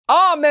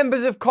Are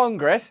members of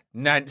Congress,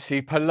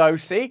 Nancy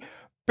Pelosi,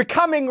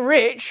 becoming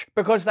rich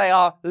because they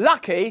are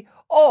lucky,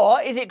 or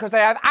is it because they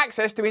have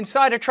access to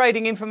insider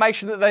trading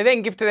information that they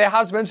then give to their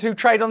husbands who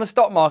trade on the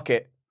stock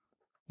market?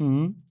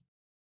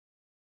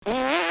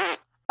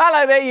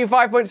 Hello there, you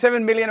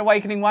 5.7 million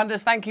awakening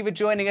wonders. Thank you for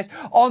joining us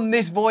on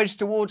this voyage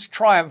towards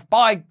triumph.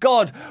 By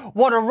God,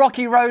 what a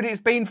rocky road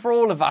it's been for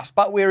all of us,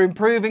 but we're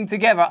improving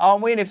together,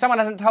 aren't we? And if someone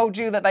hasn't told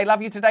you that they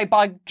love you today,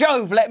 by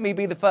Jove, let me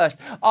be the first.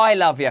 I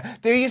love you.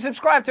 Do you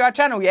subscribe to our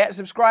channel yet?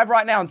 Subscribe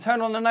right now and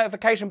turn on the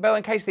notification bell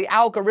in case the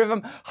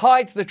algorithm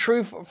hides the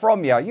truth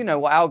from you. You know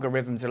what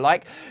algorithms are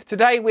like.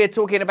 Today we're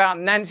talking about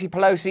Nancy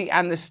Pelosi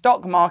and the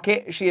stock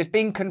market. She has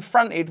been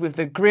confronted with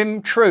the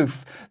grim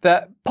truth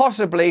that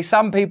possibly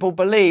some people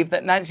believe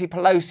that Nancy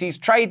Pelosi's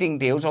trading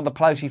deals, or the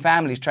Pelosi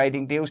family's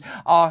trading deals,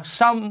 are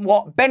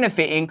somewhat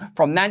benefiting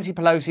from Nancy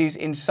Pelosi's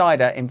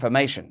insider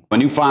information. A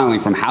new filing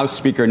from House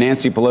Speaker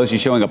Nancy Pelosi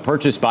showing a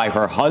purchase by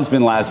her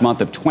husband last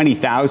month of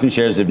 20,000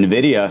 shares of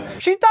NVIDIA.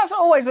 She does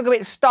always look a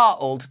bit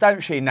startled,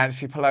 don't she,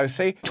 Nancy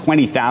Pelosi?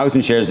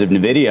 20,000 shares of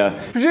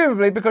NVIDIA.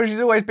 Presumably because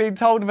she's always been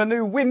told of a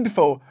new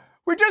windfall.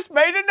 We just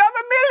made another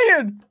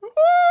million!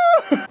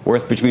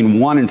 Worth between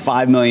 $1 and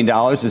 $5 million.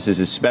 This is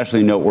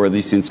especially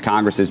noteworthy since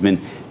Congress has been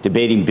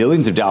debating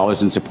billions of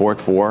dollars in support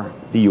for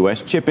the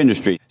U.S. chip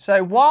industry.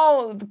 So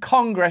while the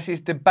Congress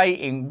is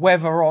debating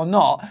whether or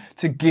not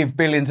to give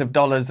billions of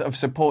dollars of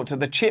support to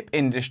the chip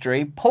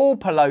industry, Paul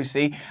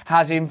Pelosi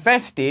has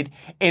invested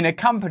in a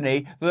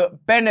company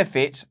that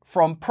benefits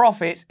from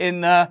profits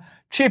in the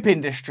chip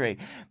industry.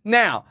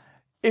 Now,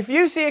 if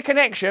you see a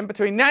connection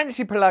between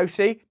Nancy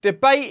Pelosi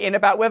debating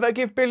about whether to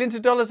give billions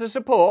of dollars of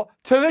support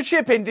to the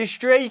chip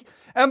industry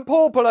and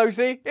Paul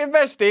Pelosi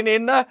investing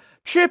in the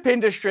chip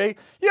industry,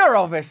 you're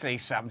obviously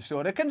some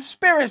sort of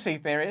conspiracy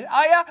theorist.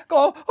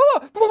 Go,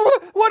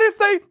 what if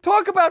they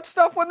talk about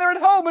stuff when they're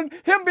at home and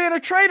him being a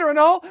trader and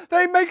all,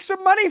 they make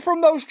some money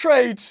from those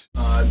trades?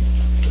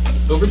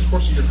 Over the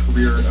course of your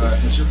career,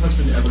 has your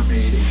husband ever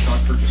made a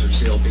stock purchase or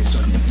sale based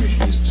on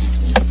information he's received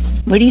from you?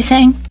 What are you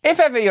saying? If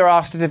ever you're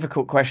asked a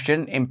difficult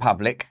question in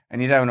public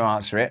and you don't want to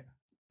answer it,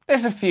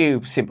 there's a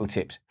few simple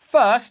tips.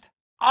 First,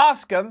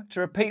 ask them to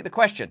repeat the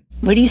question.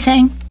 What are you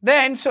saying?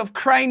 Then sort of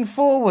crane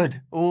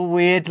forward, all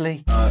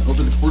weirdly.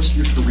 Over the course of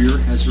your career,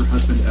 has your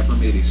husband ever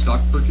made a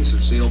stock purchase or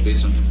sale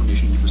based on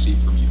information he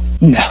received from you?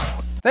 No.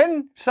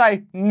 Then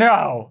say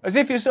no, as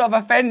if you're sort of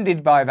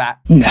offended by that.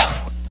 No.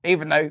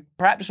 Even though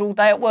perhaps all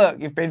day at work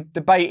you've been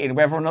debating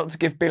whether or not to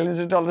give billions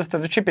of dollars to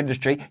the chip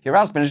industry, your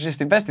husband has just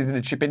invested in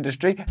the chip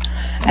industry.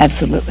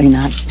 Absolutely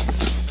not.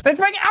 Then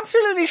to make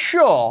absolutely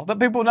sure that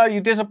people know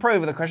you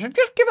disapprove of the question,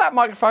 just give that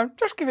microphone,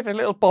 just give it a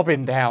little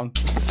bobbing down.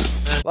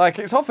 Like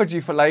it's offered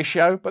you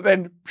fellatio, but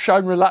then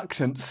shown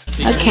reluctance.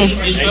 Okay,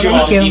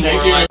 thank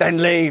you. Then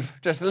leave.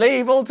 Just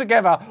leave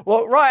altogether.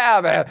 Walk right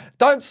out there.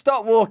 Don't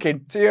stop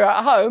walking till you're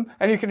at home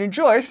and you can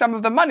enjoy some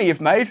of the money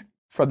you've made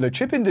from the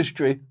chip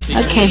industry.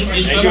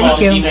 Okay,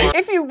 thank you.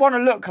 If you want to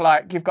look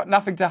like you've got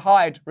nothing to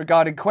hide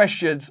regarding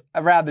questions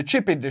around the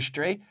chip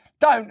industry,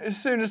 don't, as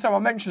soon as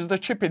someone mentions the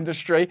chip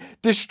industry,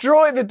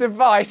 destroy the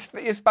device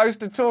that you're supposed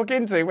to talk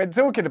into when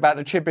talking about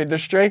the chip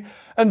industry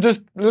and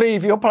just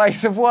leave your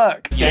place of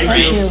work.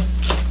 Thank you.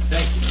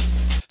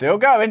 Still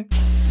going.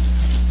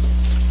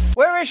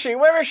 Where is she?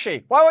 Where is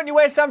she? Why won't you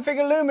wear something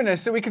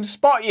luminous so we can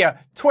spot you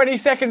 20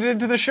 seconds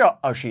into the shot?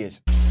 Oh, she is.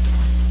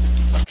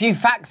 Few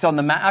facts on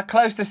the matter.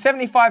 Close to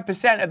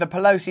 75% of the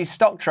Pelosi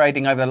stock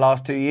trading over the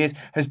last 2 years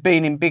has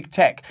been in big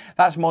tech.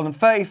 That's more than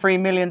 $33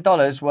 million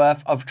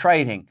worth of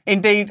trading.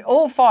 Indeed,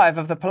 all 5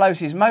 of the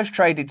Pelosi's most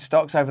traded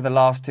stocks over the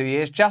last 2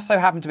 years just so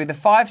happen to be the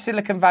 5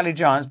 Silicon Valley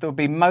giants that will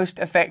be most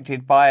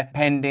affected by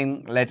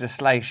pending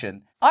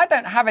legislation. I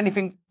don't have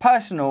anything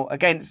personal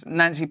against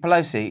Nancy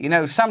Pelosi. You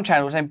know, some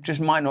channels, they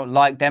just might not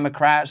like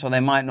Democrats or they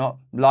might not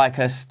like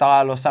her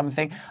style or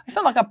something. It's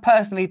not like I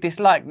personally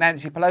dislike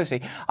Nancy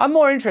Pelosi. I'm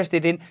more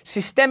interested in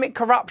systemic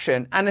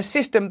corruption and a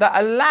system that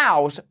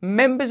allows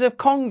members of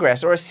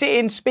Congress or a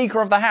sitting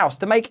Speaker of the House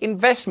to make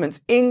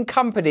investments in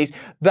companies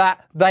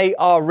that they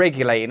are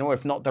regulating, or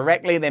if not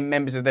directly, then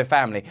members of their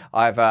family,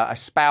 either a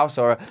spouse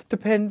or a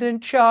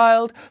dependent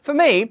child. For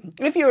me,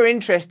 if you were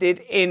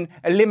interested in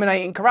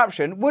eliminating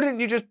corruption, wouldn't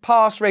you just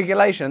pass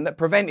regulation that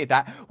prevented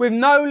that with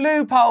no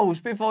loopholes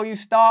before you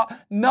start?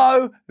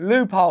 No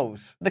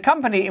loopholes. The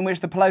company in which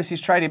the Pelosi's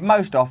traded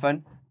most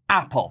often,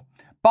 Apple.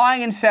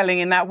 Buying and selling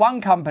in that one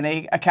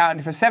company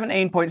accounted for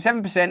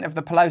 17.7% of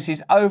the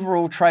Pelosi's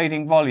overall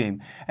trading volume.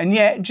 And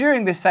yet,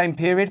 during this same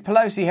period,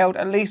 Pelosi held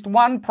at least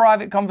one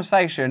private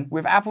conversation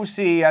with Apple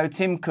CEO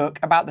Tim Cook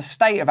about the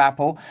state of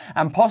Apple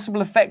and possible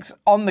effects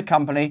on the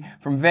company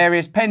from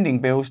various pending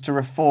bills to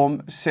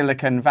reform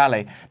Silicon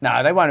Valley.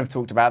 No, they won't have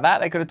talked about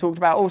that. They could have talked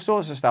about all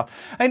sorts of stuff.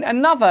 And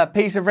another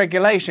piece of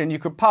regulation you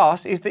could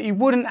pass is that you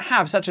wouldn't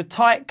have such a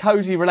tight,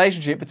 cozy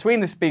relationship between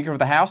the Speaker of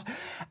the House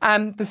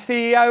and the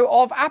CEO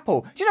of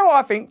Apple. Do you know what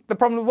I think the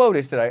problem of the world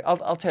is today?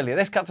 I'll tell you.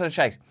 Let's cut to the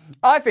chase.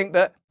 I think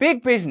that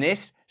big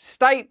business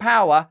state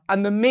power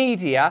and the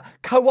media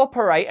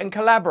cooperate and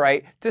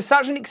collaborate to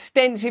such an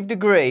extensive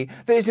degree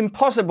that it's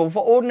impossible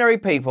for ordinary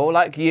people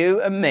like you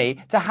and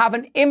me to have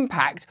an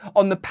impact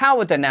on the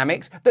power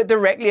dynamics that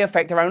directly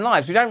affect our own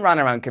lives. We don't run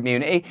our own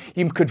community.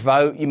 You could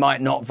vote, you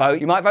might not vote,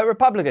 you might vote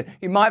Republican,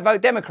 you might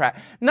vote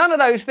Democrat. None of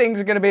those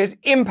things are going to be as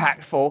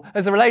impactful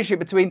as the relationship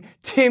between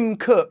Tim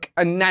Cook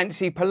and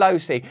Nancy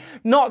Pelosi,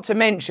 not to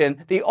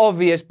mention the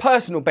obvious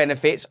personal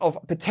benefits of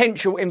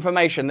potential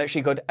information that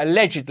she could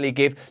allegedly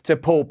give to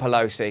Paul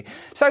Pelosi.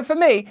 So for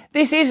me,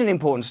 this is an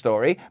important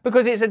story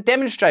because it's a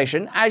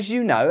demonstration, as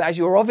you know, as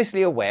you're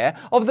obviously aware,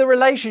 of the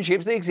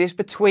relationships that exist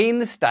between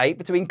the state,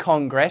 between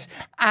Congress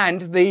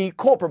and the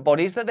corporate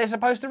bodies that they're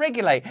supposed to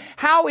regulate.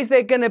 How is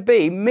there going to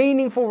be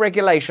meaningful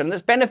regulation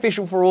that's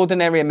beneficial for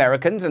ordinary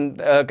Americans and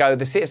ergo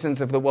the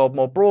citizens of the world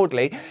more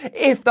broadly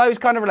if those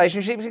kind of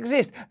relationships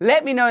exist?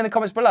 Let me know in the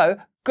comments below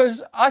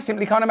because I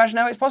simply can't imagine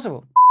how it's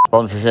possible.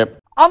 Sponsorship.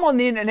 I'm on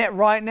the internet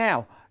right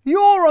now.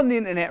 You're on the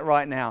internet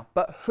right now,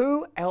 but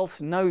who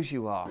else knows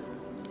you are?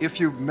 If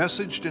you've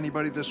messaged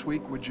anybody this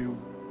week, would you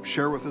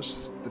share with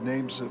us the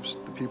names of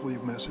the people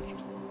you've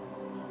messaged?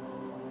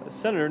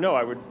 Senator, no,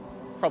 I would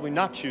probably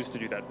not choose to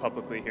do that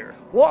publicly here.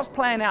 What's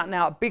playing out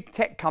now at big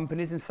tech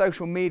companies and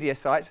social media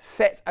sites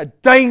sets a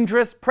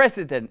dangerous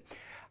precedent.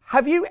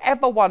 Have you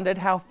ever wondered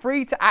how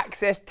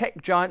free-to-access tech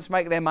giants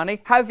make their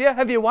money? Have you?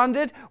 Have you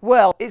wondered?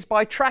 Well, it's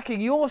by tracking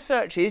your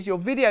searches, your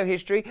video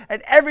history,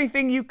 and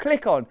everything you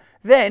click on,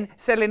 then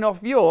selling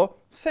off your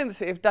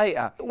sensitive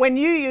data. When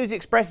you use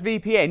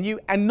ExpressVPN, you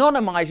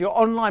anonymize your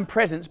online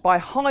presence by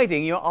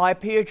hiding your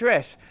IP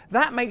address.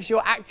 That makes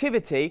your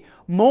activity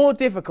more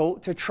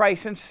difficult to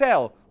trace and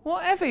sell.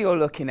 Whatever you're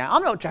looking at,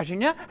 I'm not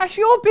judging you. That's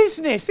your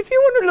business. If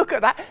you want to look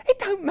at that, it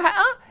don't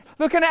matter.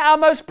 Looking at our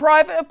most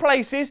private of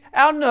places,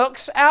 our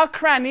nooks, our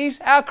crannies,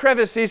 our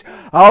crevices.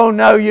 Oh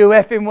no, you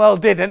effing well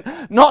didn't.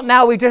 Not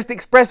now we just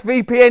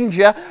ExpressVPN'd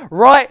you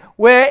right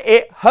where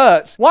it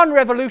hurts. One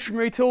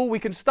revolutionary tool we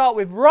can start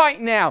with right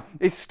now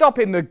is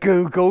stopping the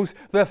Googles,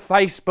 the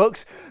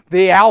Facebooks,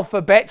 the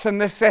Alphabets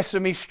and the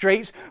Sesame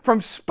Streets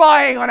from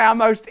spying on our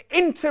most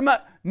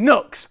intimate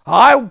nooks.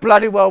 I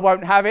bloody well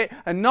won't have it,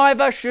 and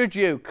neither should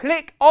you.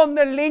 Click on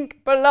the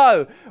link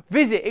below.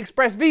 Visit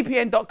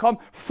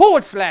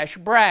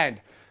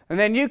expressvpn.com/brand, and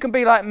then you can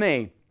be like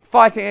me,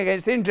 fighting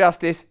against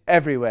injustice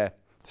everywhere.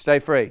 Stay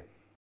free.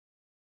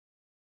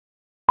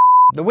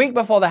 The week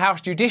before the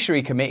House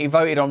Judiciary Committee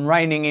voted on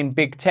reining in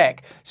big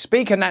tech,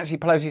 Speaker Nancy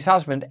Pelosi's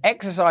husband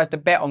exercised a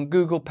bet on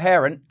Google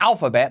parent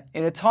Alphabet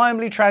in a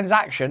timely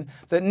transaction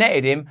that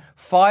netted him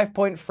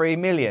 $5.3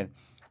 million.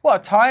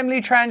 What a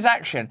timely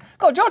transaction.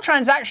 God, your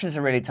transactions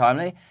are really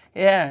timely.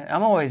 Yeah,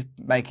 I'm always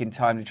making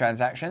timely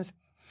transactions.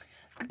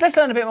 Let's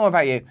learn a bit more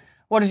about you.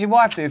 What does your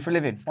wife do for a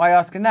living? Why are you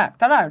asking that?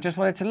 Don't know, just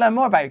wanted to learn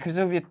more about you because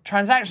of your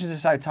transactions are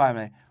so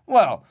timely.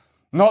 Well,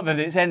 not that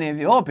it's any of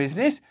your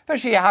business, but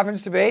she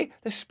happens to be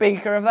the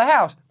Speaker of the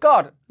House.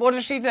 God, what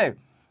does she do?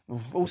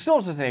 All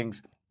sorts of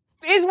things.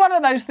 Is one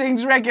of those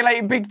things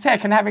regulating big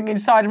tech and having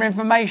insider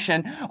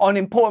information on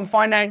important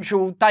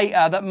financial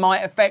data that might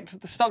affect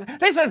the stock?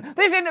 Listen,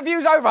 this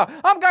interview's over.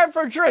 I'm going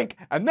for a drink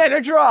and then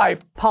a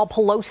drive. Paul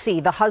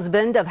Pelosi, the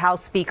husband of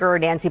House Speaker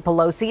Nancy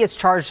Pelosi, is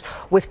charged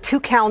with 2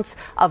 counts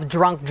of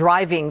drunk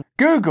driving.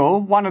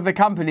 Google, one of the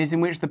companies in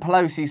which the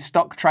Pelosi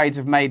stock trades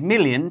have made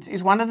millions,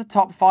 is one of the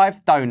top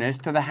 5 donors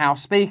to the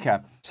House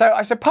Speaker. So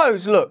I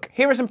suppose, look,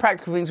 here are some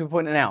practical things we're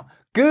pointing out.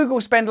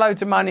 Google spend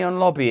loads of money on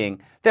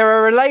lobbying. There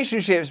are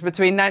relationships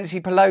between Nancy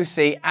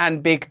Pelosi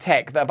and big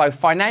tech that are both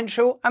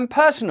financial and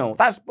personal.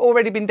 That's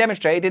already been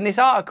demonstrated in this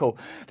article.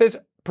 There's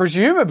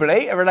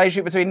presumably a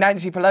relationship between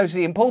Nancy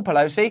Pelosi and Paul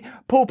Pelosi.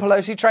 Paul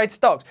Pelosi trades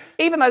stocks.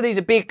 Even though these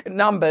are big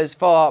numbers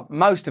for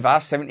most of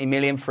us, 70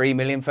 million, 3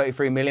 million,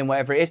 33 million,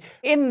 whatever it is,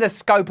 in the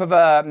scope of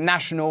a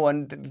national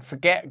and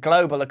forget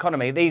global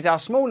economy, these are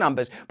small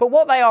numbers. But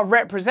what they are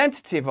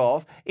representative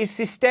of is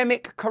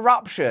systemic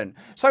corruption.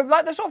 So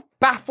like the sort of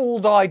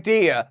baffled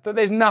idea that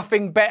there's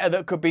nothing better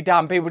that could be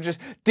done. People just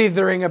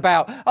dithering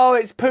about, oh,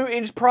 it's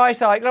Putin's price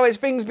hikes, oh, it's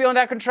things beyond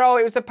our control,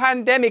 it was the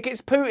pandemic, it's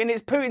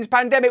Putin's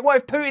pandemic. What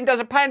if Putin does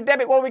a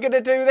pandemic? What are we going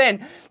to do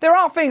then? There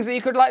are things that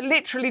you could, like,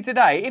 literally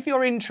today, if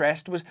your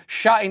interest was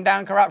shutting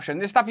down corruption,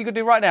 there's stuff you could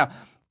do right now.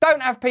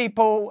 Don't have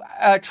people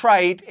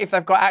trade if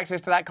they've got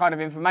access to that kind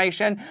of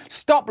information.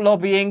 Stop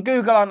lobbying.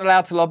 Google aren't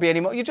allowed to lobby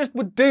anymore. You just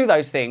would do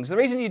those things. The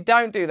reason you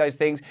don't do those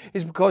things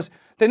is because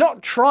they're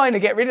not trying to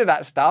get rid of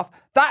that stuff.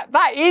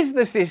 That is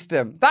the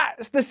system.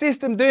 That's the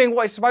system doing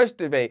what it's supposed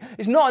to be.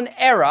 It's not an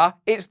error,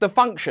 it's the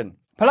function.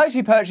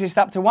 Pelosi purchased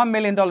up to $1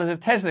 million of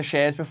Tesla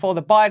shares before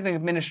the Biden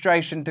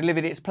administration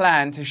delivered its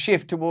plan to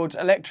shift towards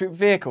electric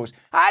vehicles.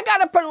 I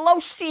got a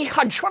Pelosi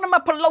hunch. One of my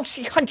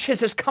Pelosi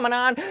hunches is coming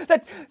on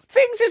that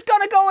things is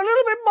going to go a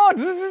little bit more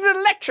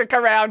electric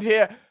around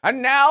here.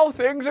 And now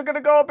things are going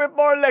to go a bit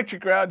more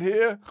electric around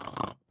here.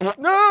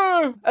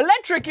 No!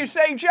 Electric, you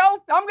say,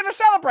 Joe? I'm going to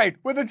celebrate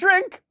with a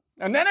drink.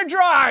 And then a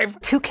drive.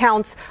 2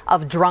 counts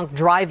of drunk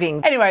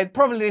driving. Anyway,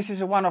 probably this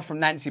is a one-off from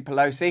Nancy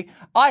Pelosi.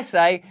 I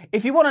say,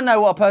 if you want to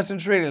know what a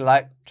person's really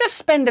like, just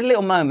spend a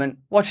little moment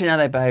watching how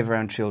they behave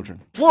around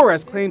children.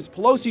 Flores claims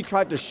Pelosi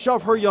tried to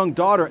shove her young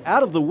daughter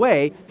out of the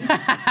way.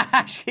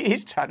 She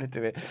is trying to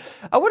do it.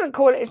 I wouldn't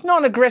call it, it's not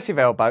an aggressive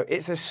elbow,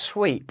 it's a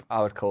sweep,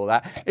 I would call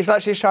that. It's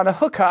like she's trying to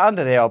hook her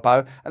under the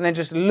elbow and then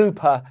just loop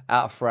her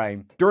out of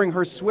frame. During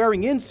her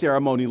swearing-in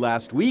ceremony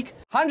last week,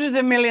 hundreds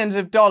of millions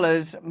of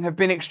dollars have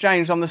been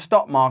exchanged on the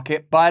stock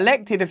market by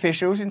elected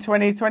officials in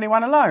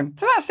 2021 alone.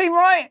 Does that seem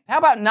right? How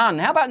about none?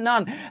 How about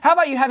none? How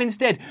about you have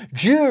instead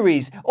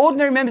juries,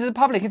 ordinary members of the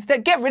public?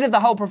 Instead, get rid of the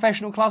whole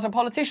professional class of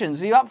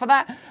politicians. Are you up for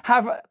that?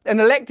 Have an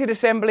elected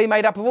assembly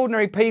made up of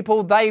ordinary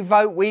people. They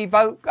vote, we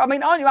vote. I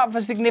mean, aren't you up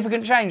for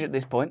significant change at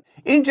this point?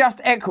 In just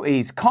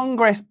equities,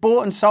 Congress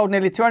bought and sold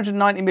nearly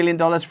 $290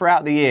 million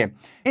throughout the year.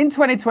 In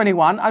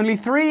 2021, only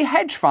 3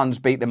 hedge funds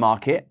beat the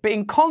market, but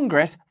in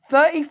Congress,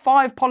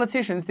 35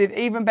 politicians did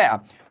even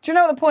better. Do you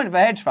know what the point of a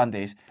hedge fund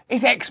is?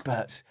 It's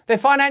experts. They're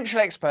financial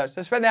experts.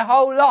 They spend their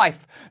whole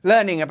life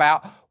learning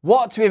about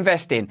what to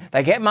invest in.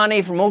 They get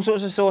money from all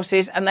sorts of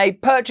sources and they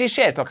purchase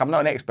shares. Look, I'm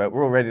not an expert.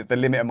 We're already at the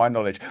limit of my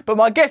knowledge. But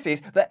my guess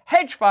is that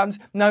hedge funds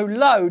know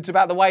loads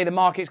about the way the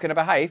market's going to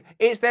behave.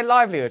 It's their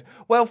livelihood.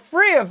 Well,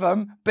 3 of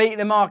them beat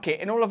the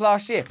market in all of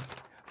last year.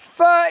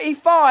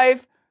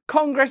 35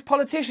 Congress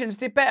politicians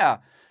did better.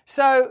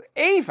 So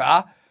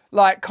either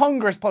like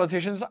Congress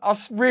politicians are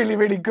really,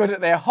 really good at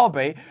their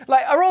hobby.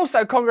 Like, are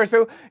also Congress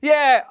people,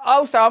 yeah,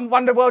 also I'm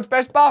one of the world's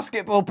best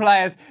basketball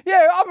players.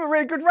 Yeah, I'm a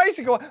really good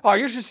racing guy. Oh,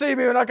 you should see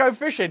me when I go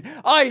fishing.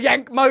 I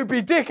yank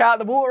Moby Dick out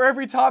of the water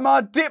every time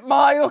I dip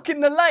my hook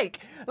in the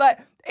lake. Like,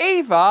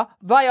 either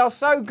they are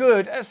so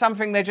good at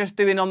something they're just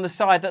doing on the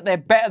side that they're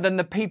better than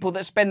the people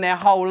that spend their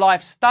whole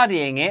life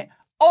studying it,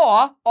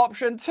 or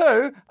option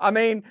 2, I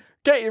mean,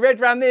 get your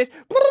head around this,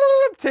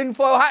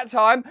 tinfoil hat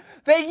time.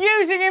 They're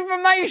using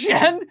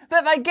information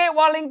that they get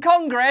while in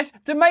Congress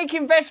to make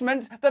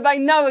investments that they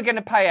know are going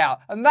to pay out.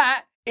 And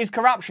that is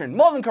corruption.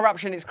 More than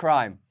corruption, it's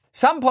crime.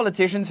 Some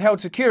politicians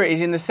held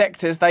securities in the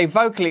sectors they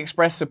vocally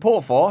expressed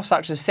support for,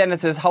 such as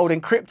senators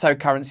holding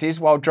cryptocurrencies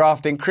while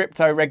drafting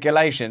crypto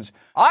regulations.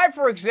 I,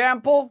 for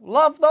example,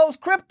 love those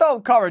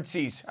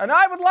cryptocurrencies, and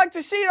I would like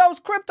to see those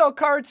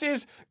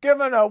cryptocurrencies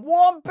given a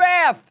warm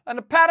bath and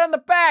a pat on the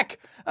back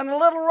and a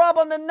little rub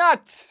on the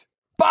nuts.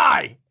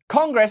 Bye!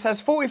 Congress has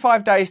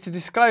 45 days to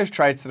disclose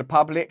trades to the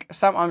public.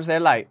 Sometimes they're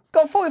late.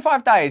 Got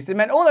 45 days. It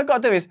meant all they've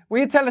got to do is, will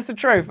you tell us the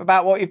truth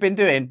about what you've been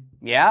doing?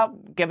 Yeah,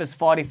 give us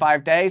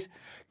 45 days.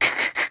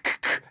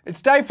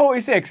 It's day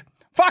 46.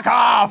 Fuck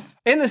off!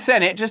 In the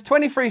Senate, just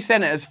 23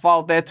 senators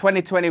filed their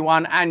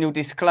 2021 annual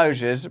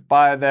disclosures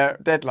by their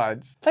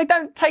deadlines. They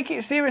don't take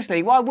it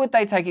seriously. Why would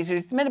they take it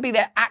seriously? It's meant to be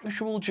their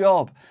actual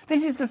job.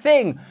 This is the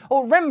thing.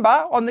 Or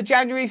remember, on the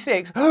January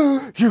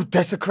 6th, you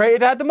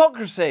desecrated our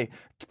democracy.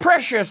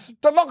 Precious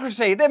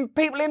democracy, them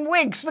people in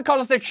wigs, the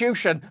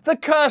Constitution, the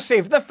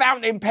cursive, the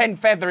fountain pen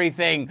feathery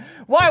thing.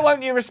 Why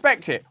won't you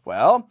respect it?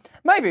 Well,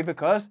 maybe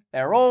because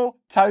they're all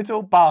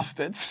total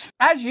bastards.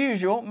 As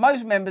usual,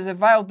 most members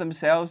availed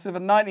themselves of a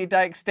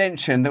 90-day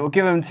extension that will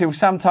give them until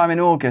sometime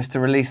in August to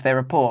release their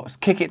reports.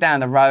 Kick it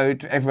down the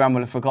road, everyone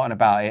will have forgotten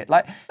about it.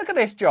 Like, look at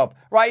this job.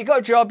 Right, you got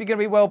a job, you're going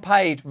to be well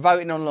paid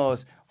voting on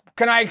laws.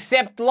 Can I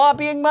accept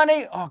lobbying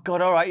money? Oh,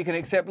 God, all right, you can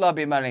accept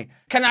lobbying money.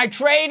 Can I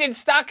trade in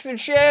stocks and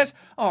shares?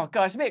 Oh,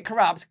 God, it's a bit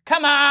corrupt.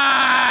 Come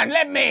on,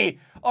 let me.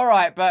 All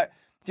right, but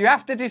do you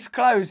have to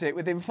disclose it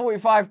within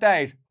 45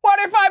 days? What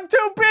if I'm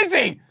too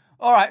busy?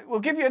 All right, we'll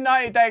give you a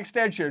 90-day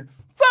extension.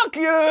 Fuck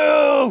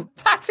you!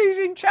 That's who's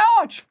in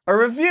charge. A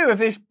review of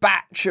this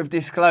batch of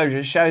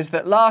disclosures shows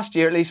that last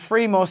year at least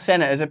 3 more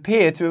senators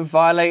appear to have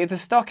violated the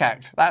Stock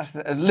Act. That's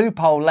a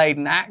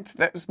loophole-laden act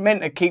that was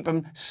meant to keep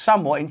them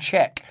somewhat in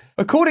check.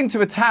 According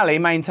to a tally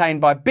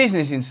maintained by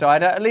Business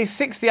Insider, at least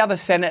 60 other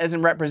senators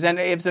and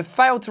representatives have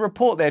failed to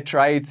report their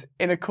trades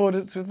in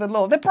accordance with the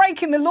law. They're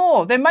breaking the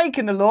law. They're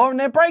making the law and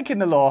they're breaking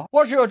the law.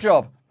 What's your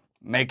job?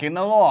 Making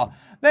the law.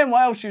 Then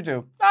what else you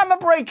do? I'm a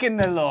breaking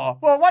the law.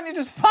 Well, why don't you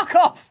just fuck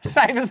off?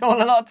 Save us all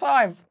a lot of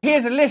time.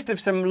 Here's a list of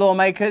some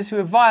lawmakers who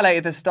have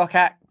violated the Stock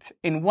Act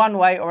in one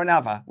way or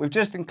another. We've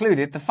just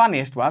included the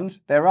funniest ones.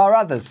 There are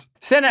others.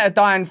 Senator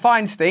Dianne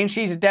Feinstein,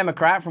 she's a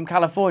Democrat from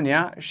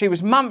California. She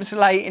was months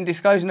late in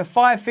disclosing a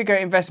 5-figure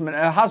investment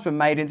her husband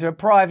made into a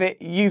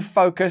private,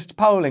 youth-focused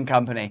polling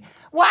company.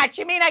 What,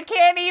 you mean I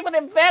can't even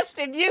invest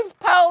in youth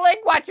polling?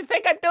 What, you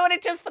think I'm doing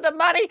it just for the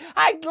money?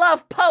 I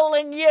love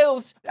polling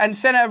youth. And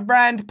Senator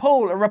Rand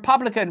Paul, a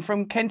Republican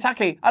from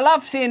Kentucky. I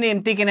love seeing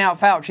him digging out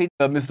Fauci.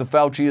 Mr.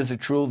 Fauci, is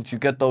it true that you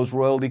get those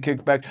royalty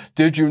kickbacks?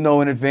 Did you know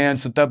in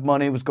advance that that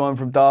money was going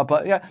from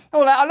DARPA? Yeah,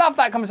 all that. I love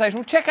that conversation.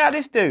 Well, check out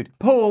this dude.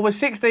 Paul was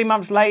 16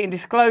 months late in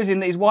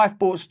disclosing that his wife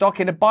bought stock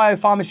in a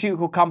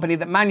biopharmaceutical company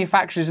that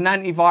manufactures an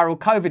antiviral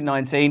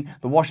COVID-19,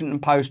 the Washington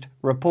Post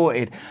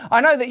reported.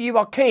 I know that you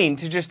are keen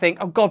to just think,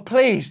 oh God,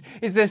 please,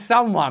 is there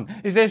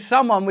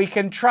someone we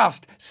can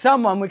trust,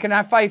 someone we can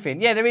have faith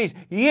in? Yeah, there is.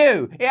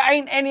 You. It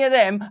ain't any of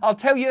them. I'll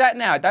tell you that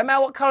now. Don't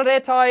matter what colour their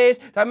tie is,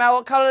 don't matter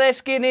what colour their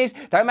skin is,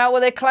 don't matter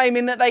what they're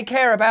claiming that they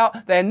care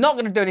about, they're not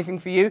going to do anything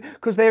for you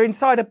because they're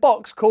inside a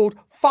box called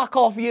fuck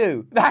off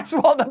you. That's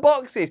what the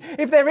box is.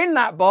 If they're in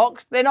that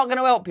box, they're not going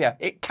to help you.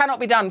 It cannot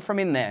be done from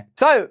in there.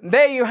 So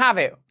there you have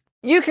it.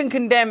 You can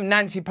condemn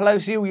Nancy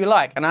Pelosi all you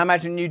like, and I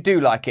imagine you do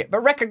like it, but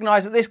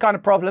recognise that this kind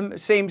of problem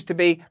seems to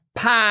be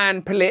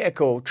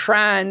pan-political,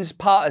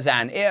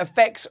 trans-partisan. It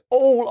affects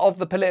all of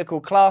the political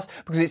class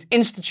because it's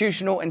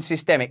institutional and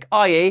systemic,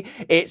 i.e.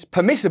 it's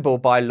permissible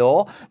by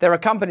law. There are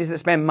companies that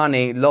spend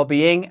money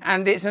lobbying,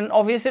 and it's an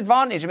obvious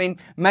advantage. I mean,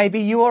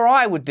 maybe you or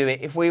I would do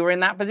it if we were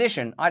in that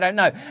position. I don't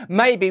know.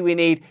 Maybe we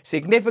need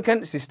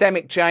significant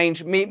systemic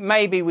change.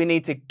 Maybe we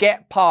need to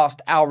get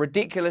past our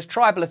ridiculous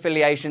tribal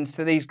affiliations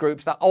to these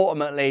groups that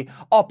ultimately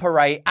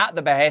operate at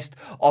the behest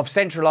of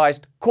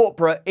centralised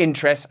corporate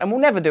interests and will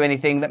never do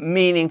anything that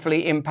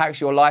meaningfully impacts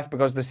your life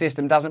because the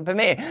system doesn't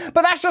permit it.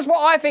 But that's just what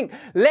I think.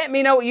 Let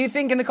me know what you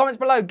think in the comments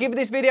below. Give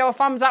this video a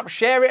thumbs up,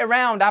 share it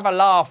around, have a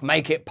laugh,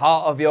 make it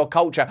part of your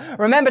culture.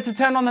 Remember to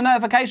turn on the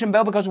notification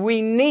bell because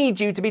we need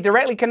you to be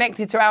directly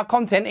connected to our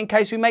content in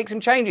case we make some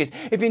changes.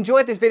 If you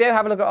enjoyed this video,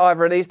 have a look at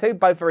either of these two,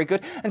 both very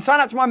good, and sign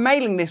up to my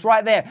mailing list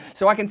right there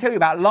so I can tell you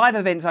about live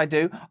events I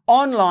do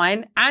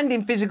online and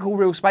in physical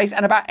real space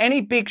and about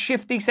any big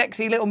shifty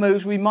sexy little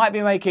moves we might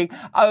be making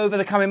over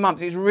the coming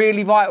months. It's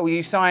really vital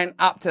you sign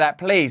up to that,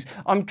 please.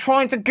 I'm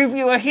trying to give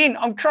you a hint.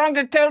 I'm trying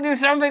to tell you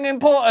something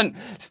important.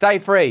 Stay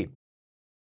free.